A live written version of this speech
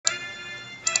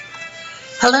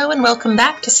Hello and welcome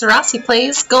back to Syrasi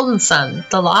Plays Golden Sun,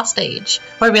 The Lost Age.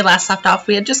 Where we last left off,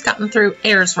 we had just gotten through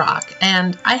Ayers Rock,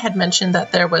 and I had mentioned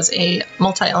that there was a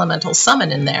multi-elemental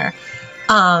summon in there.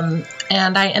 And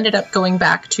I ended up going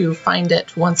back to find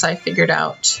it once I figured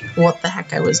out what the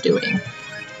heck I was doing.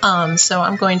 So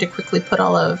I'm going to quickly put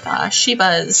all of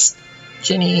Shiba's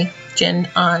Jin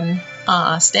on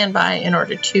standby in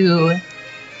order to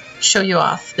show you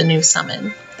off the new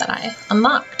summon that I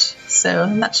unlocked.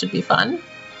 So that should be fun,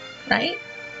 right?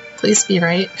 Please be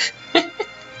right.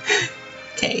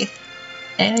 Okay,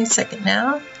 any second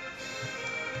now.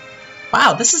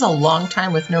 Wow, this is a long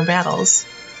time with no battles.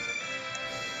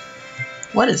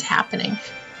 What is happening?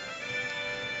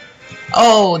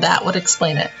 Oh, that would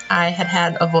explain it. I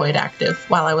had a void active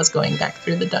while I was going back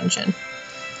through the dungeon.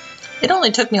 It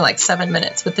only took me like 7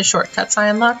 minutes with the shortcuts I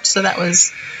unlocked, so that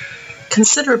was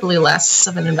considerably less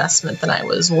of an investment than I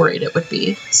was worried it would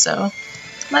be. So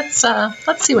let's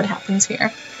see what happens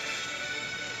here.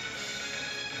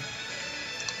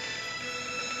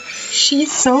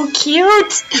 She's so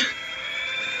cute.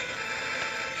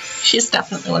 She's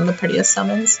definitely one of the prettiest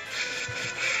summons.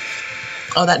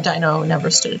 Oh, that dino never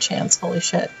stood a chance. Holy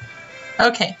shit.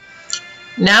 Okay,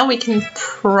 now we can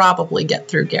probably get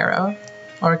through Garo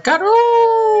or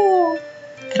Garo.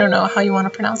 I don't know how you want to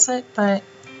pronounce it, but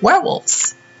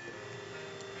werewolves.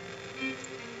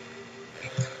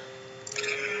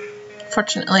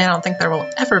 Fortunately, I don't think there will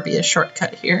ever be a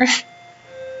shortcut here.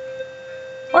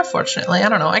 Or fortunately, I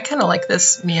don't know. I kind of like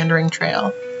this meandering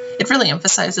trail. It really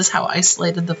emphasizes how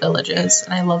isolated the village is,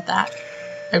 and I love that.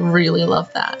 I really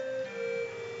love that.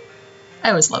 I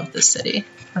always loved this city.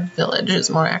 Or village is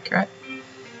more accurate.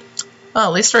 Well,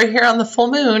 at least we're here on the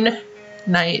full moon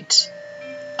night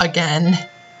again.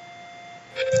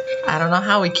 I don't know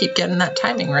how we keep getting that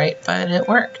timing right, but it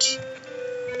worked.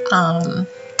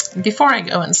 Before I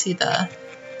go and see the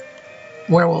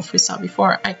werewolf we saw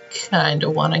before, I kind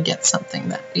of want to get something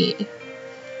that we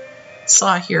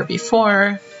saw here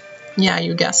before. Yeah,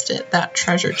 you guessed it, that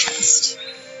treasure chest.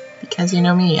 Because you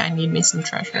know me, I need me some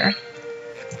treasure.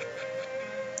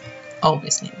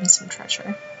 Always need me some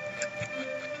treasure.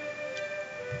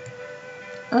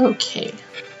 Okay.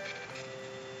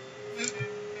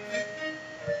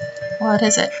 What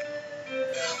is it?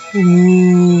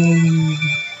 Ooh.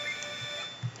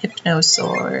 Hypno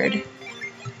Sword.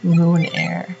 Moon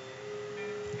Air.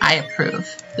 I approve.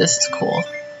 This is cool.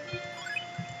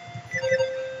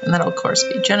 And that'll of course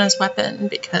be Jenna's weapon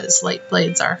because light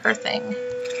blades are her thing.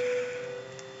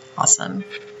 Awesome.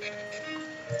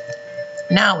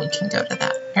 Now we can go to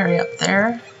that area up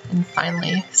there and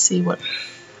finally see what...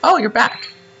 Oh, you're back.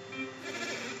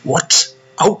 What?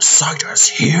 Outsiders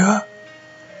here?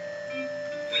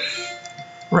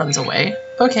 Runs away.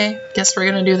 Okay, guess we're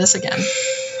gonna do this again.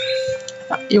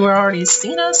 I thought you were already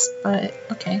seen us, but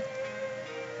okay.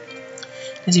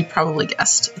 As you probably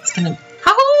guessed, it's gonna...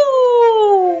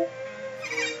 Ow!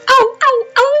 Ow, ow,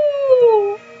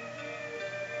 ow!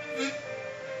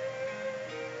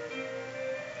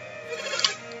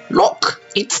 Look,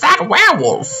 it's that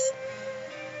werewolf.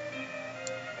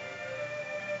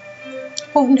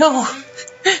 Oh no!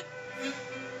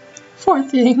 Poor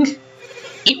thing.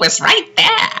 He was right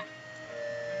there.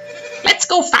 Let's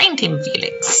go find him,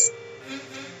 Felix.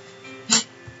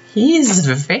 He's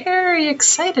very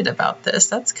excited about this.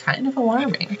 That's kind of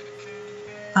alarming.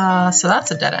 So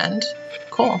that's a dead end.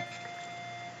 Cool.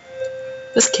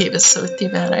 This cave is so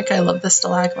thematic. I love the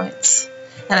stalagmites.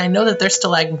 And I know that they're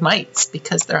stalagmites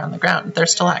because they're on the ground. They're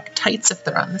stalactites if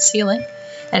they're on the ceiling.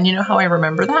 And you know how I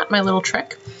remember that? My little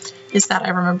trick is that I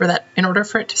remember that in order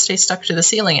for it to stay stuck to the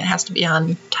ceiling, it has to be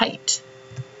on tight.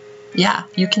 Yeah,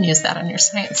 you can use that on your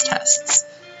science tests.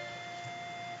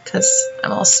 Because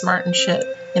I'm all smart and shit,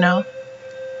 you know?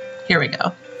 Here we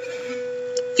go.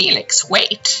 Felix,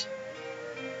 wait.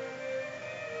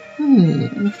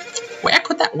 Where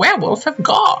could that werewolf have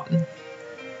gone?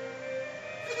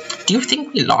 Do you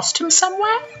think we lost him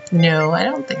somewhere? No, I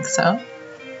don't think so.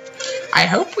 I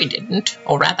hope we didn't.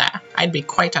 Or rather, I'd be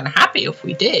quite unhappy if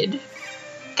we did.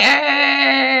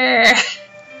 Grrr.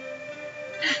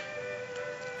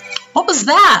 What was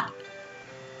that?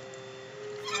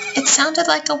 It sounded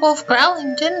like a wolf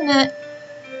growling, didn't it?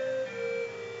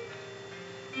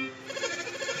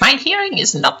 My hearing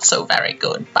is not so very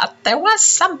good, but there was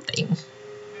something.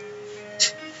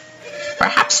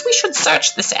 Perhaps we should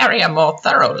search this area more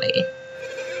thoroughly.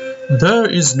 There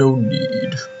is no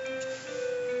need.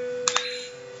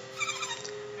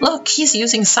 Look, he's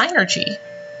using Synergy.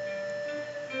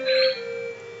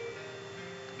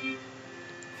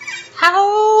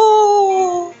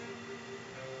 How?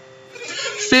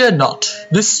 Fear not,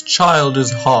 this child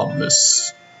is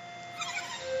harmless.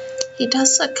 He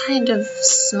does look kind of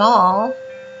small.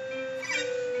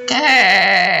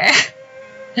 Grr.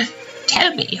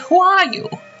 Tell me, who are you?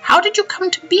 How did you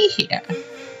come to be here?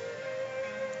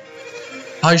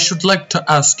 I should like to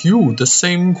ask you the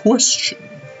same question.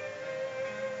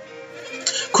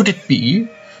 Could it be,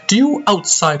 do you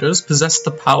outsiders possess the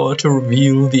power to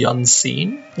reveal the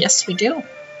unseen? Yes, we do.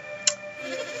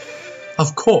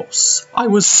 Of course, I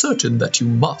was certain that you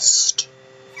must.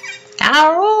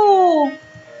 Ow!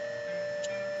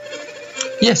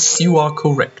 Yes, you are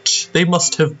correct. They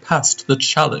must have passed the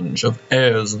challenge of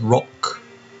Ayers Rock.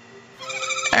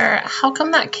 How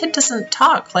come that kid doesn't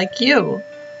talk like you?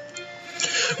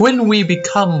 When we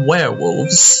become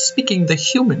werewolves, speaking the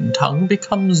human tongue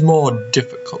becomes more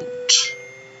difficult.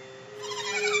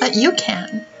 But you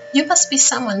can. You must be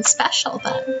someone special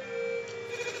then.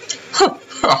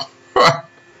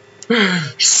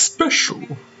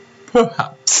 Special?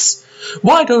 Perhaps.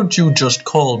 Why don't you just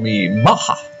call me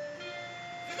Maha?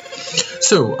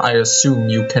 So, I assume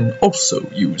you can also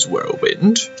use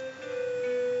Whirlwind.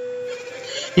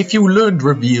 If you learned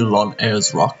Reveal on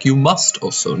Ayers Rock, you must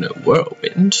also know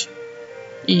Whirlwind.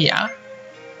 Yeah.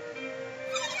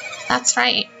 That's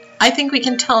right. I think we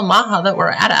can tell Maha that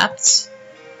we're adepts.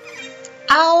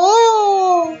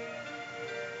 Ow!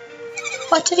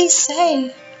 What did he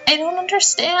say? I don't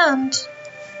understand.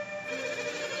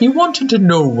 He wanted to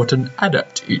know what an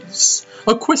adept is,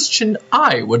 a question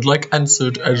I would like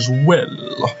answered as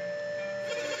well.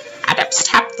 Adepts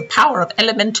tap the power of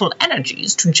elemental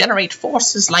energies to generate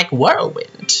forces like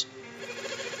whirlwind.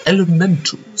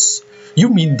 Elementals? You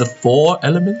mean the 4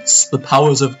 elements, the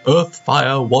powers of earth,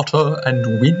 fire, water,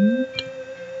 and wind?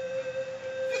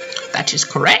 That is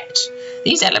correct.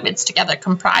 These elements together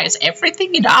comprise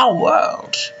everything in our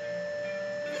world.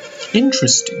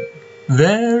 Interesting.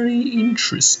 Very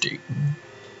interesting.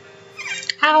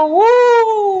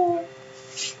 Ow!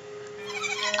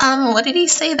 What did he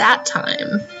say that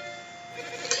time?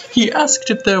 He asked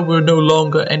if there were no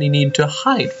longer any need to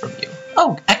hide from you.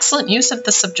 Oh, excellent use of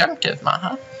the subjunctive,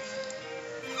 Maha.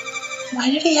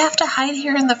 Why did he have to hide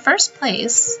here in the first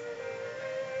place?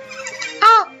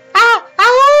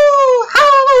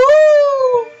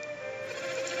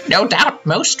 No doubt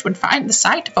most would find the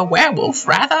sight of a werewolf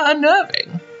rather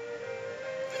unnerving.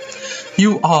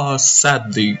 You are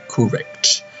sadly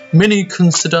correct. Many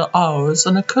consider ours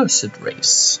an accursed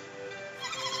race.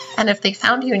 And if they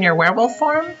found you in your werewolf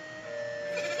form?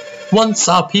 Once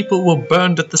our people were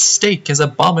burned at the stake as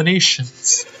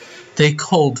abominations. They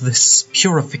called this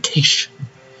purification.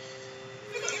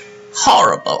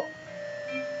 Horrible.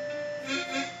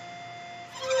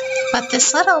 But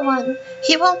this little one,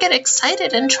 he won't get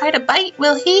excited and try to bite,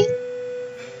 will he?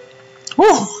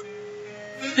 Ooh!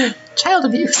 Child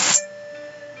abuse.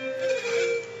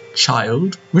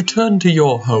 Child, return to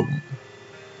your home.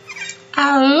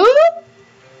 Ow!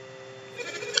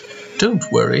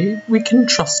 Don't worry, we can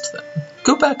trust them.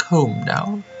 Go back home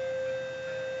now.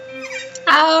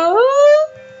 Ow!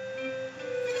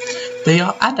 They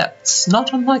are adepts,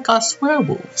 not unlike us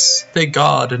werewolves. They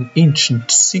guard an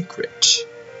ancient secret.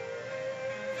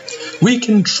 We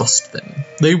can trust them.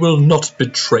 They will not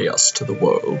betray us to the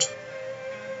world.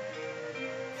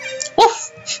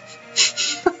 Woof!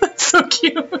 That's so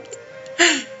cute.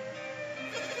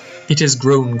 It has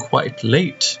grown quite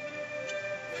late.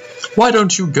 Why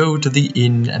don't you go to the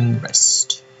inn and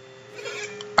rest?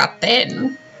 But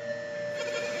then...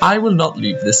 I will not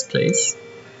leave this place.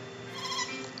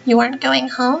 You aren't going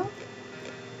home?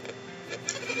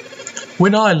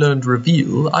 When I learned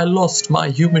Reveal, I lost my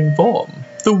human form.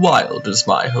 The wild is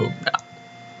my home now.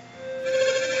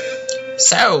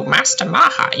 So, Master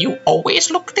Maha, you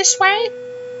always look this way?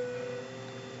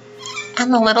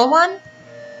 And the little one?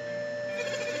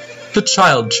 The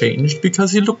child changed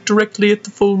because he looked directly at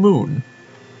the full moon.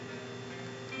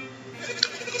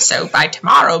 So by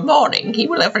tomorrow morning he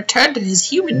will have returned to his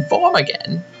human form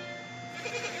again.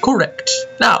 Correct.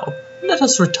 Now, let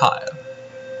us retire.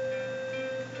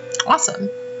 Awesome.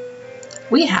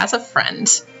 We has a friend.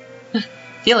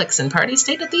 Felix and party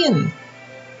stayed at the inn.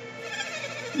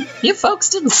 You folks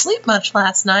didn't sleep much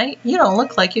last night. You don't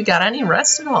look like you got any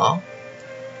rest at all.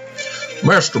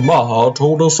 Master Maha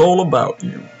told us all about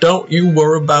you. Don't you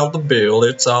worry about the bill,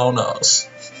 it's on us.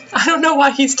 I don't know why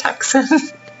he's Texan.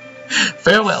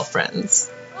 Farewell,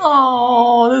 friends.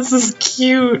 Oh, this is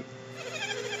cute.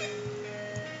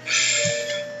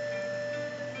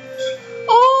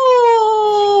 Oh,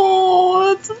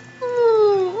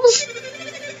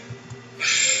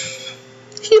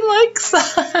 he likes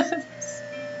us.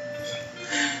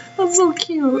 That's so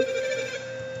cute.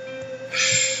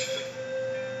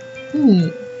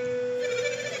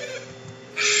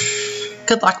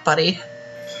 Good luck, buddy.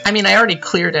 I mean, I already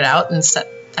cleared it out and set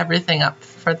everything up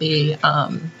for the,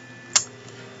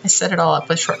 I set it all up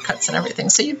with shortcuts and everything,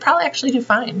 so you'd probably actually do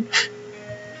fine.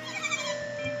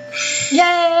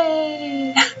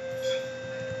 Yay!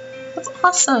 That's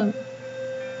awesome.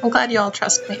 I'm glad you all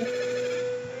trust me.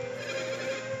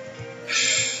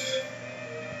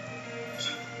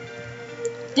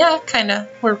 Yeah, kinda.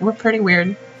 We're pretty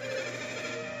weird.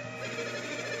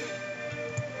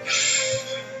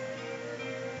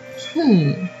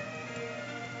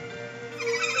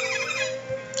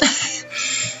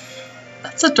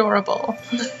 That's adorable.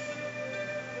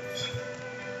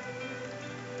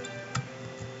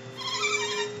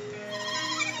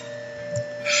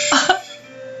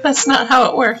 That's not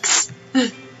how it works.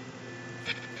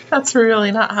 That's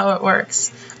really not how it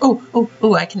works.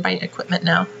 Oh, I can buy equipment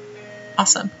now.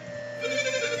 Awesome.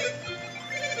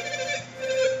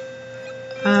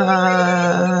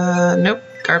 Nope,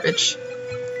 garbage.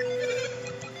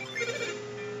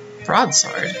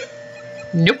 Broadsword.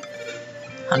 Nope.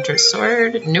 Hunter's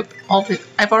sword. Nope.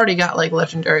 I've already got like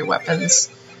legendary weapons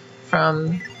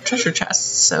from treasure chests,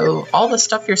 so all the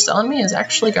stuff you're selling me is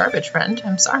actually garbage, friend.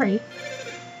 I'm sorry.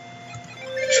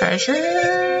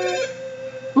 Treasure.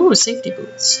 Ooh, safety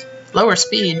boots. Lower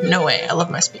speed. No way. I love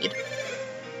my speed.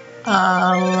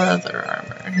 Leather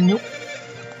armor. Nope.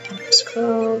 Hunter's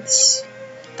clothes.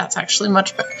 That's actually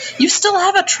much better. You still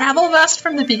have a travel vest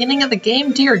from the beginning of the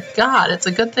game? Dear God, it's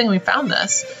a good thing we found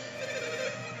this.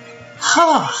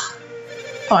 Oh,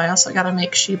 I also gotta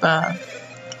make Sheba,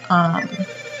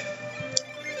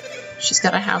 she's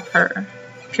gotta have her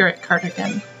Purite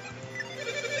cardigan.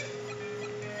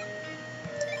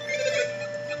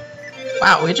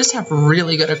 Wow, we just have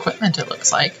really good equipment, it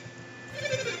looks like.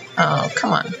 Oh,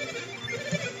 come on.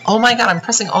 Oh my God, I'm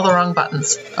pressing all the wrong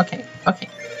buttons. Okay,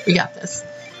 we got this.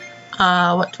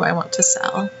 What do I want to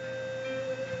sell?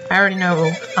 I already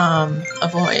know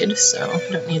avoid, so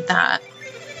I don't need that.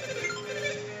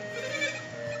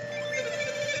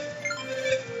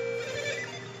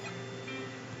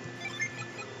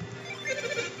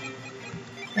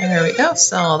 There we go,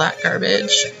 sell that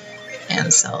garbage,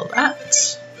 and sell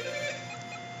that,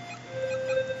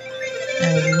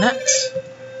 and that,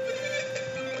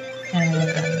 and that,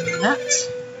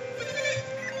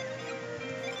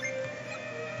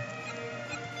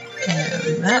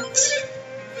 and that.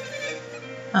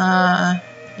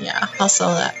 Yeah, I'll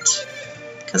sell that,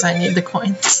 because I need the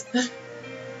coins.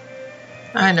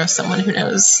 I know someone who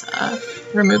knows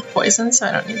remove poison, so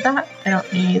I don't need that. I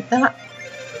don't need that.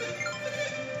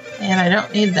 And I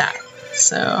don't need that.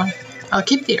 So I'll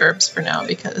keep the herbs for now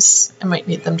because I might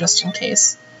need them just in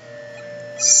case.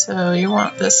 So you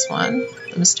want this one,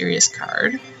 the mysterious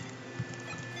card.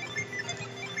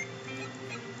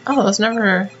 Oh, those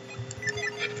never...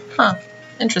 Huh,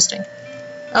 interesting.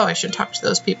 Oh, I should talk to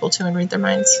those people too and read their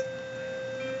minds.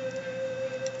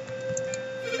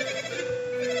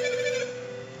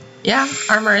 Yeah,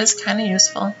 armor is kind of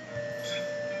useful.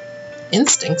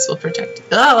 Instincts will protect you.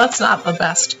 Oh, that's not the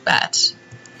best bet.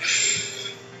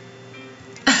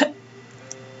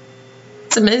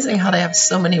 It's amazing how they have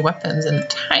so many weapons in a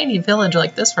tiny village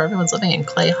like this where everyone's living in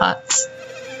clay huts.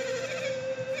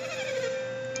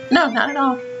 No, not at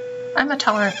all. I'm a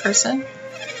tolerant person.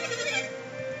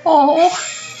 Oh.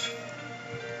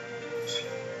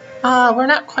 We're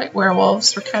not quite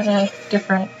werewolves. We're kind of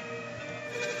different.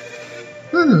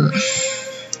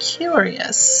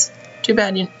 Curious. Too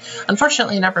bad you,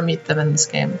 unfortunately, never meet them in this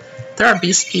game. There are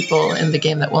beast people in the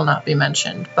game that will not be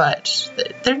mentioned, but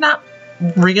they're not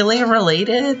really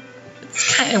related.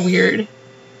 It's kind of weird.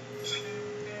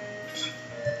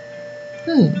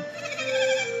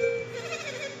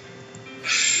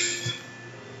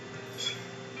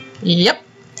 Yep,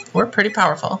 we're pretty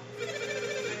powerful.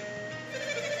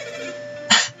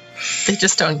 They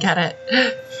just don't get it.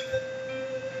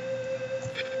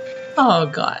 Oh,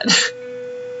 God.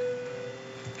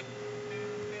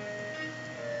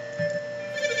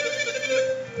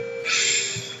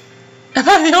 Am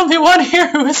I the only one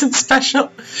here who isn't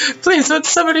special? Please, would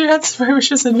somebody answer my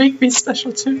wishes and make me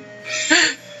special too?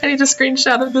 I need a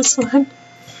screenshot of this one.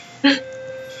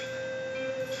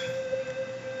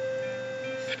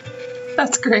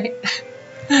 That's great.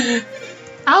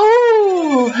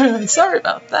 Ow! Sorry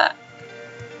about that.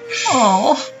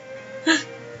 Oh,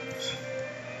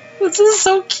 this is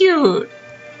so cute.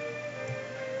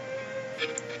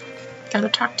 Gotta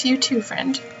talk to you too,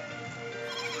 friend.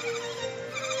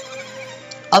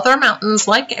 Other mountains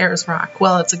like Ayers Rock.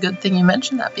 Well, it's a good thing you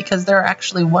mentioned that because there are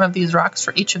actually one of these rocks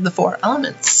for each of the 4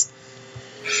 elements.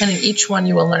 And in each one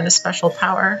you will learn a special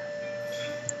power.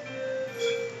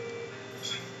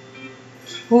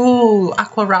 Ooh,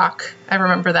 Aqua Rock. I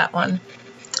remember that one.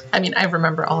 I mean, I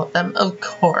remember all of them, of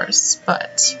course,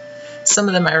 but some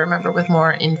of them I remember with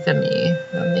more infamy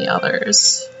than the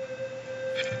others.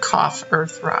 Cough,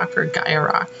 Earth Rock, or Gaia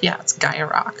Rock. Yeah, it's Gaia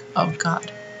Rock. Oh,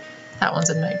 God. That one's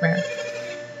a nightmare.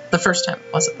 The first time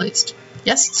it was, at least.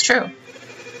 Yes, it's true.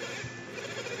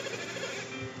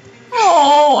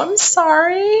 Oh, I'm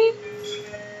sorry.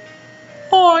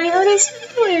 Oh, I hurt his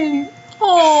feeling.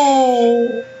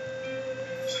 Oh.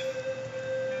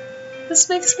 This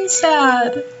makes me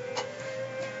sad.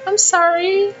 I'm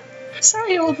sorry.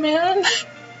 Sorry, old man.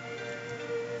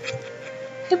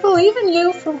 I believe in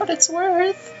you for what it's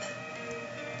worth.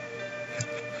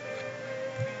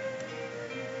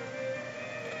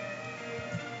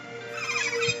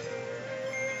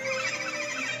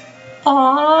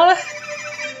 Aww.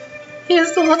 He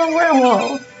is the little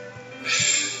werewolf.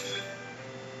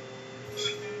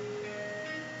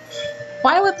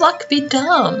 Why would luck be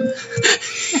dumb?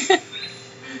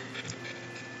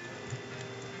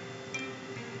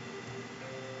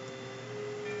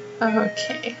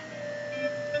 Okay.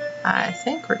 I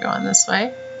think we're going this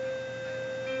way.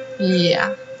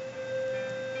 Yeah.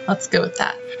 Let's go with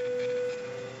that.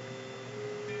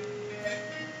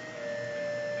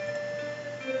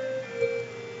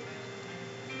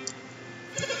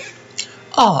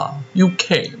 Ah, you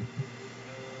came.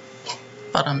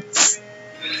 But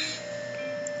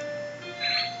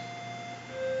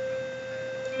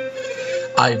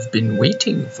I've been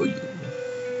waiting for you.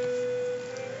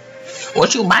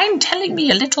 Would you mind telling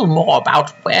me a little more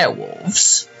about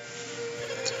werewolves?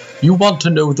 You want to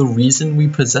know the reason we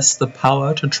possess the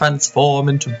power to transform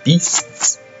into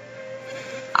beasts?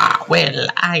 Well,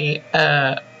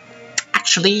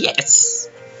 actually, yes.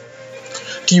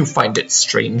 Do you find it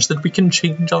strange that we can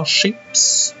change our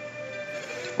shapes?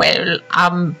 Well,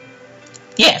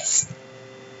 yes.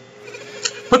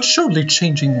 But surely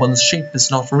changing one's shape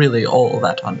is not really all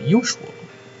that unusual.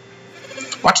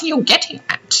 What are you getting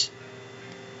at?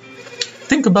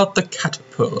 Think about the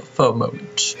caterpillar for a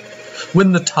moment.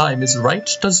 When the time is right,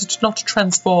 does it not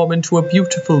transform into a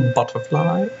beautiful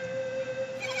butterfly?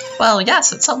 well,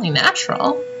 yes, it's only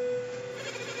natural.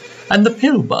 And the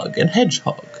pillbug and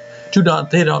hedgehog, do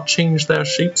they not change their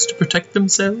shapes to protect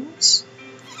themselves?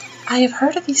 I have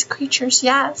heard of these creatures,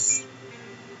 yes.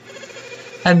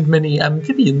 And many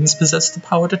amphibians possess the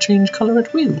power to change color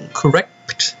at will,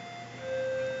 correct?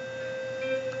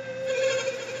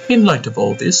 In light of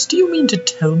all this, do you mean to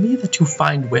tell me that you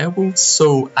find werewolves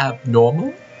so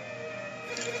abnormal?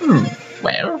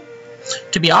 Well,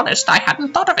 to be honest, I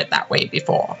hadn't thought of it that way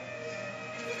before.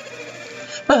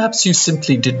 Perhaps you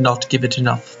simply did not give it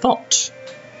enough thought.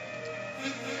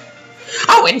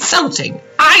 Oh, insulting!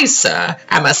 I, sir,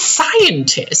 am a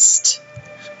scientist!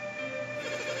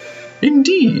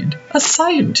 Indeed, a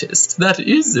scientist. That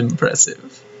is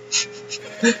impressive.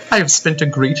 I have spent a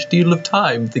great deal of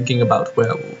time thinking about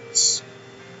werewolves.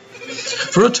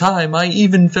 For a time, I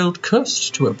even felt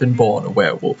cursed to have been born a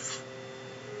werewolf.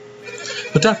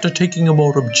 But after taking a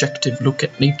more objective look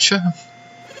at nature,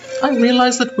 I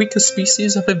realized that weaker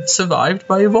species have survived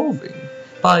by evolving,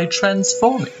 by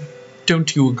transforming.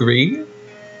 Don't you agree?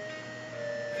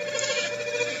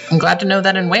 I'm glad to know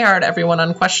that in Wayard, everyone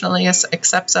unquestionably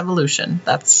accepts evolution.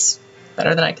 That's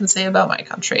better than I can say about my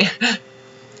country.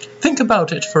 Think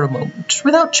about it for a moment.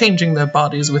 Without changing their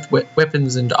bodies with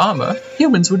weapons and armor,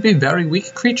 humans would be very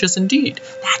weak creatures indeed.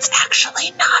 That's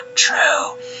actually not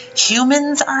true.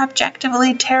 Humans are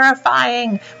objectively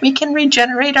terrifying. We can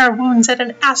regenerate our wounds at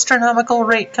an astronomical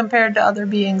rate compared to other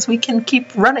beings. We can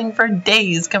keep running for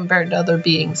days compared to other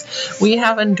beings. We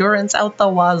have endurance out the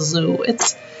wazoo.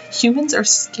 Humans are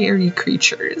scary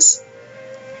creatures.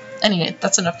 Anyway,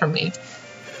 that's enough from me.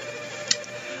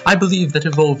 I believe that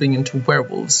evolving into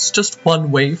werewolves is just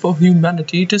one way for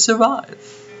humanity to survive.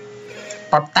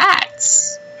 But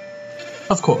that's...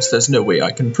 Of course, there's no way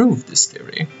I can prove this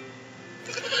theory.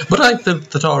 But I felt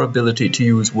that our ability to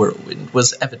use whirlwind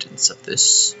was evidence of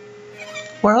this.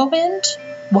 Whirlwind?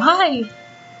 Why?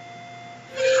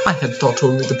 I had thought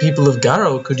only the people of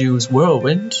Garrow could use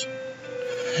whirlwind.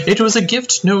 It was a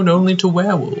gift known only to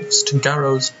werewolves, to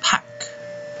Garrow's pack.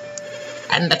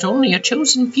 And that only a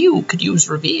chosen few could use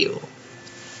reveal.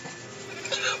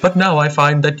 But now I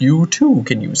find that you too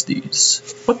can use these.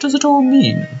 What does it all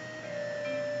mean?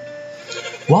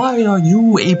 Why are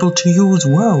you able to use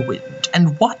whirlwind,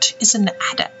 and what is an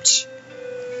adept?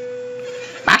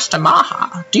 Master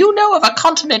Maha, do you know of a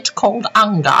continent called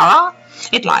Angara?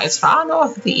 It lies far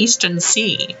north of the Eastern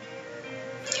Sea.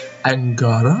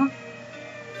 Angara?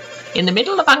 In the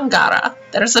middle of Angara,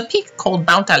 there is a peak called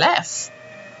Mount Aleph.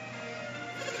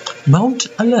 Mount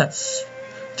Aleph?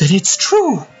 Then it's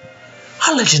true.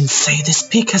 Our legends say this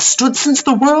peak has stood since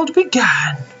the world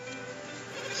began.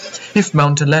 If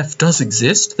Mount Aleph does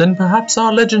exist, then perhaps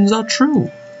our legends are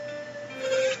true.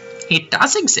 It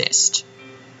does exist.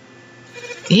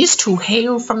 These two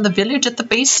hail from the village at the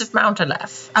base of Mount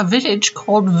Aleph, a village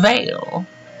called Vale.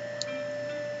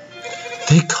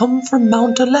 They come from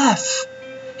Mount Aleph.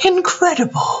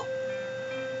 Incredible.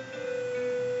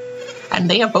 And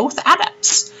they are both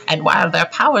adepts, and while their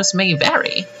powers may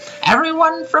vary,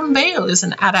 everyone from Vale is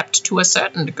an adept to a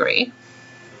certain degree.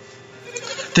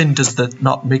 Then does that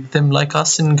not make them like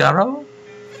us in Garrow?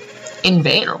 In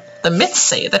Vale, the myths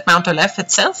say that Mount Aleph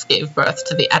itself gave birth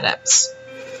to the adepts.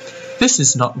 This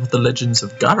is not what the legends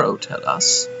of Garrow tell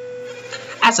us.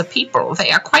 As a people,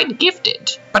 they are quite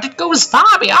gifted, but it goes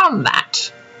far beyond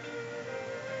that.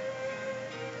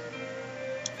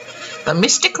 The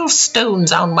mystical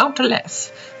stones on Mount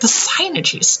Aleph, the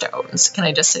Synergy stones. Can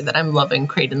I just say that I'm loving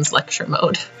Kraden's lecture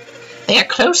mode? They are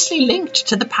closely linked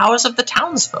to the powers of the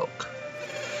townsfolk.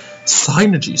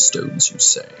 Synergy stones, you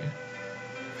say?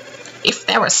 If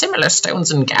there were similar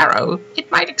stones in Garrow,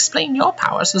 it might explain your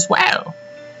powers as well.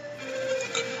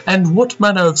 And what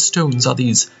manner of stones are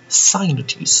these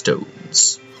Synergy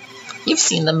stones? You've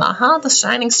seen them, Maha, the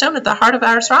shining stone at the heart of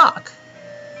Ayers Rock.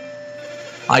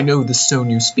 I know the stone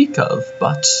you speak of,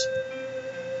 but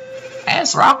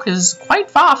Ayers Rock is quite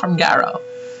far from Garrow.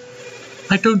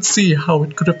 I don't see how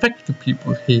it could affect the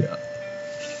people here.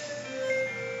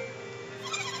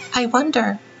 I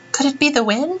wonder, could it be the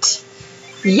wind?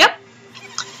 Yep.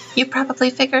 You probably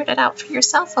figured it out for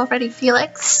yourself already,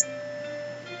 Felix.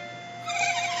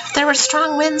 There were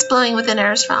strong winds blowing within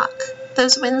Ayers Rock.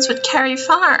 Those winds would carry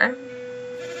far.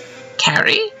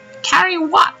 Carry? Carry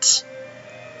what?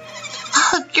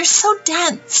 Oh, you're so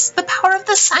dense. The power of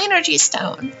the Synergy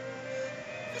stone.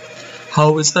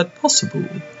 How is that possible?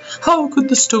 How could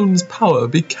the stone's power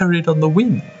be carried on the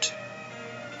wind?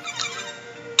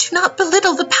 Do not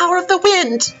belittle the power of the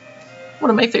wind. One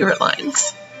of my favorite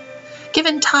lines.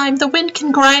 Given time, the wind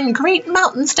can grind great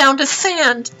mountains down to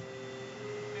sand.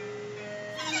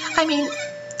 I mean,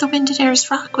 the wind at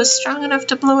Ayers Rock was strong enough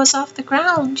to blow us off the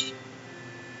ground.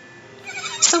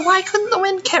 So why couldn't the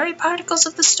wind carry particles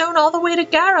of the stone all the way to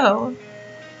Garrow?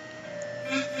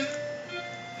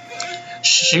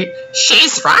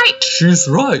 She's right. She's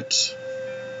right.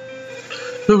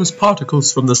 Those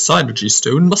particles from the Synergy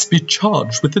stone must be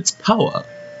charged with its power.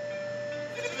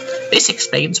 This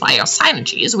explains why your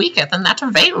Synergy is weaker than that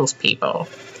of Vale's people.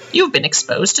 You've been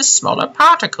exposed to smaller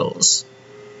particles.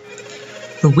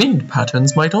 The wind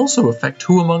patterns might also affect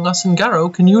who among us in Garrow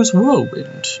can use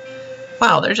whirlwind.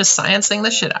 Wow, they're just sciencing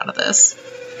the shit out of this.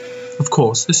 Of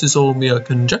course, this is all mere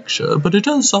conjecture, but it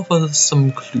does offer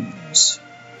some clues.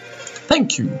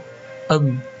 Thank you.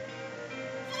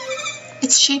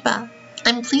 It's Sheba.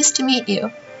 I'm pleased to meet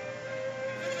you.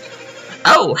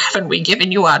 Oh, haven't we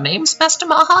given you our names, Master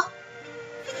Maha?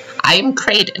 I'm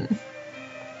Kraden.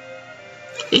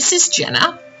 This is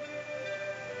Jenna.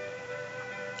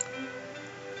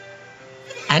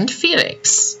 And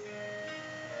Felix.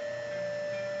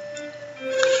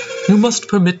 You must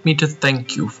permit me to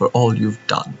thank you for all you've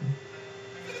done.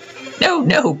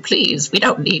 No, please, we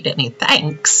don't need any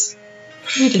thanks.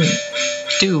 We didn't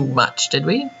do much, did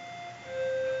we?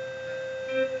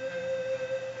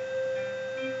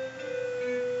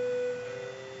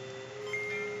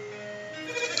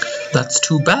 That's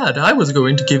too bad. I was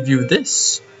going to give you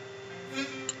this.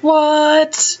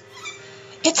 What?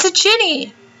 It's a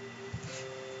Ginny.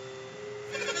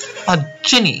 A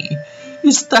Ginny?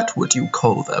 Is that what you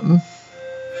call them?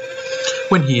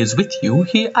 When he is with you,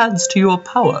 he adds to your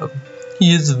power.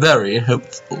 He is very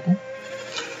helpful.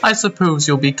 I suppose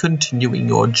you'll be continuing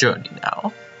your journey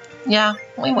now. Yeah,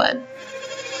 we would.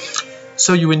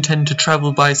 So you intend to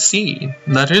travel by sea?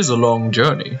 That is a long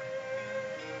journey.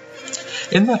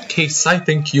 In that case, I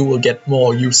think you will get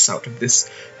more use out of this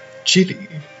Ginny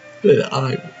than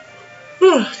I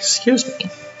will. Excuse me.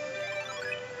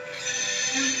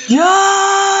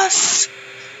 Yes!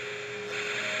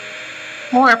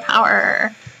 More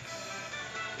power.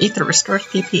 Ether restores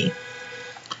PP.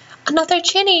 Another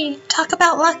Ginny. Talk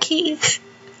about lucky.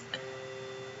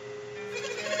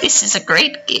 This is a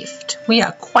great gift. We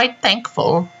are quite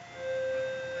thankful.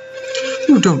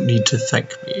 You don't need to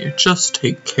thank me. Just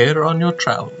take care on your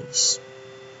travels.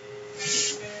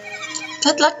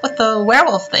 Good luck with the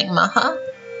werewolf thing, Maha.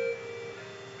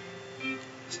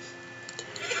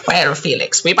 Well,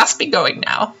 Felix, we must be going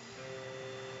now.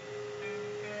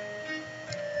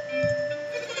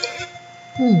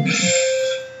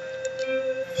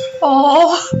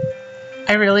 Oh,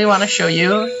 I really want to show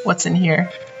you what's in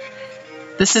here.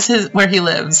 This is where he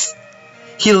lives.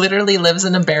 He literally lives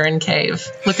in a barren cave.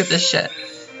 Look at this shit.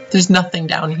 There's nothing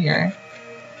down here.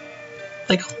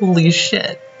 Like, holy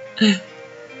shit.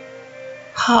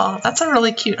 Oh, that's a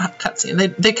really cute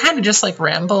cutscene. They kind of just like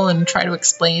ramble and try to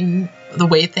explain the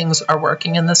way things are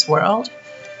working in this world.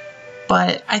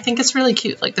 But I think it's really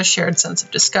cute, like the shared sense of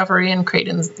discovery, and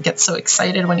Kraden gets so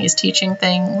excited when he's teaching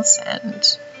things, and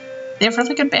they have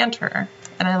really good banter,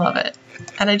 and I love it.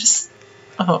 And I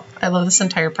love this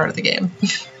entire part of the game.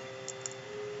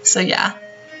 So yeah.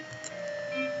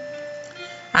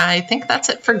 I think that's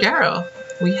it for Garrow.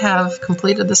 We have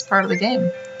completed this part of the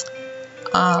game.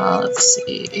 Let's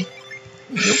see.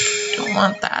 Nope, don't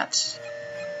want that.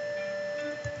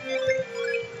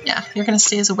 Yeah, you're gonna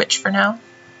stay as a witch for now.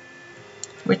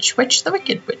 Witch, the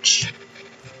wicked witch.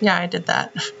 Yeah, I did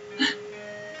that.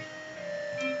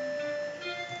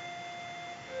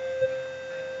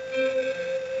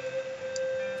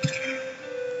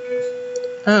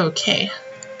 Okay.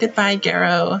 Goodbye,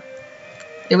 Garrow.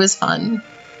 It was fun.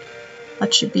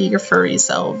 Let you be your furry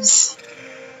selves.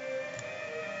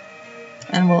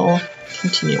 And we'll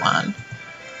continue on.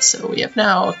 So we have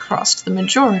now crossed the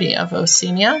majority of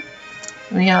Oceania.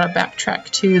 We gotta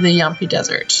backtrack to the Yampi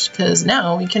Desert, because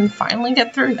now we can finally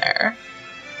get through there.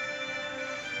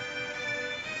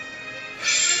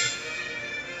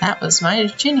 That was my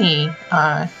Ginny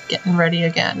getting ready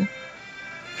again.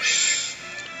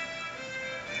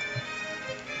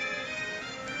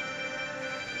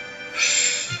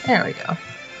 There we go.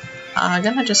 I'm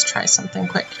gonna just try something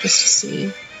quick just to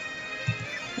see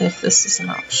if this is an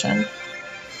option.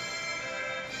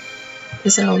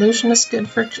 Is an illusionist good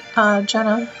for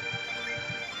Jenna?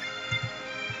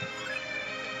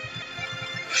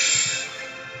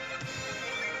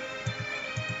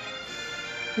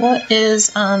 What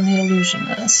is on the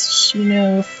illusionist? You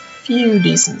know, a few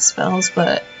decent spells,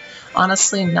 but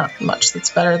honestly not much that's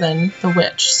better than the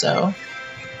witch, so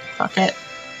fuck it.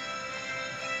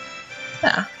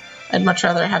 Yeah, I'd much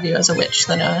rather have you as a witch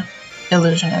than a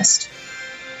illusionist.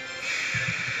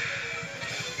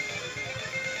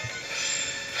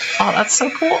 Oh, that's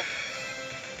so cool.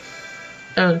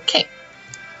 Okay.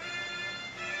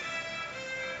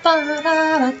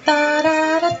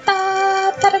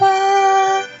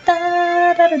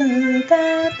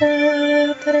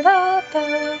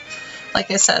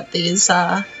 Like I said, these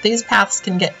paths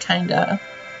can get kinda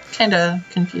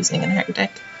confusing and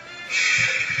hectic.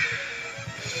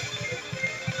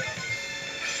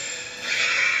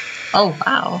 Oh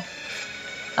wow,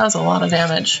 that was a lot of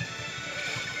damage.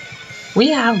 We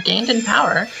have gained in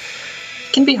power.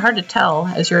 It can be hard to tell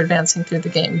as you're advancing through the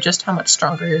game just how much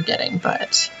stronger you're getting,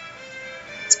 but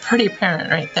it's pretty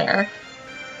apparent right there.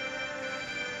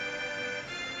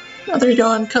 Another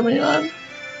yawn coming on.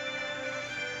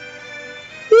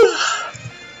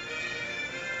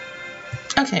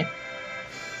 Okay.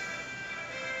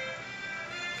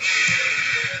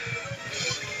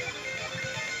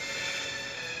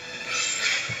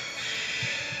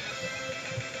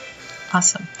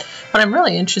 Awesome. What I'm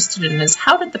really interested in is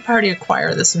how did the party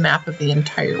acquire this map of the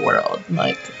entire world?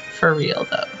 Like, for real,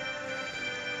 though.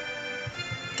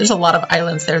 There's a lot of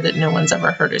islands there that no one's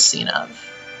ever heard or seen of.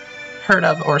 Heard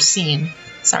of or seen.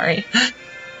 Sorry.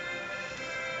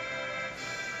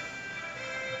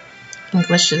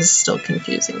 English is still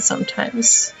confusing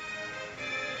sometimes.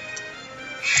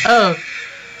 Oh,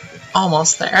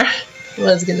 almost there.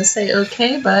 Was gonna say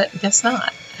okay, but guess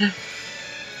not.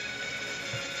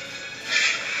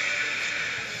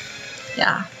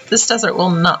 Yeah, this desert will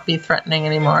not be threatening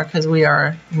anymore because we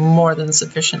are more than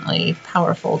sufficiently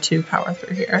powerful to power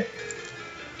through here.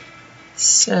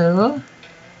 So,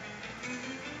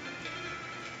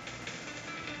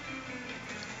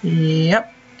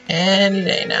 yep, any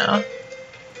day now.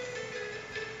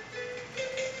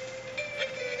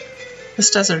 This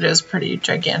desert is pretty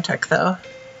gigantic though.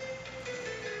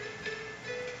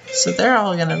 So they're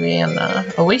all going to be in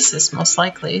the oasis most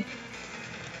likely.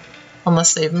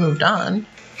 Unless they've moved on.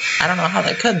 I don't know how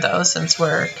they could though, since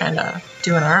we're kind of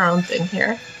doing our own thing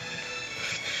here.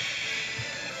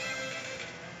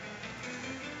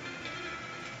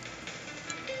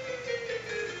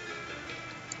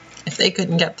 If they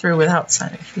couldn't get through without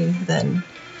synergy, then,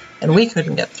 and we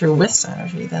couldn't get through with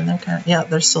synergy, then they're kind of, yeah,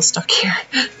 they're still stuck here.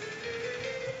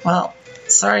 Well,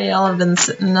 sorry y'all have been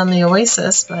sitting on the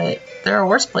oasis, but there are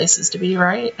worse places to be,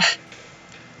 right?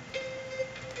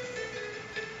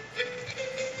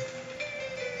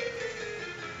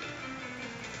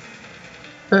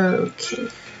 Okay.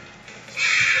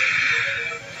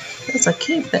 There's a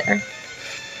cave there.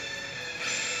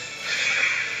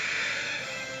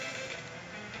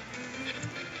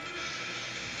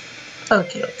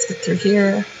 Okay, let's get through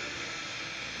here.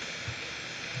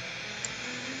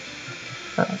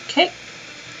 Okay.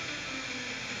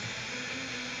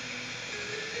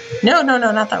 No,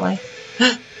 not that way.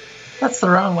 That's the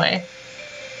wrong way.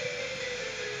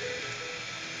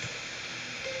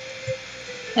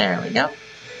 There we go.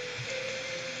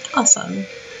 Awesome.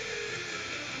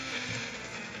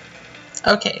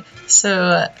 Okay,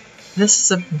 so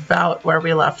this is about where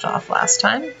we left off last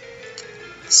time.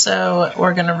 So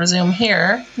we're going to resume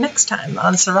here next time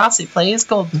on Syrasi Plays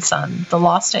Golden Sun, The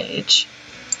Lost Age.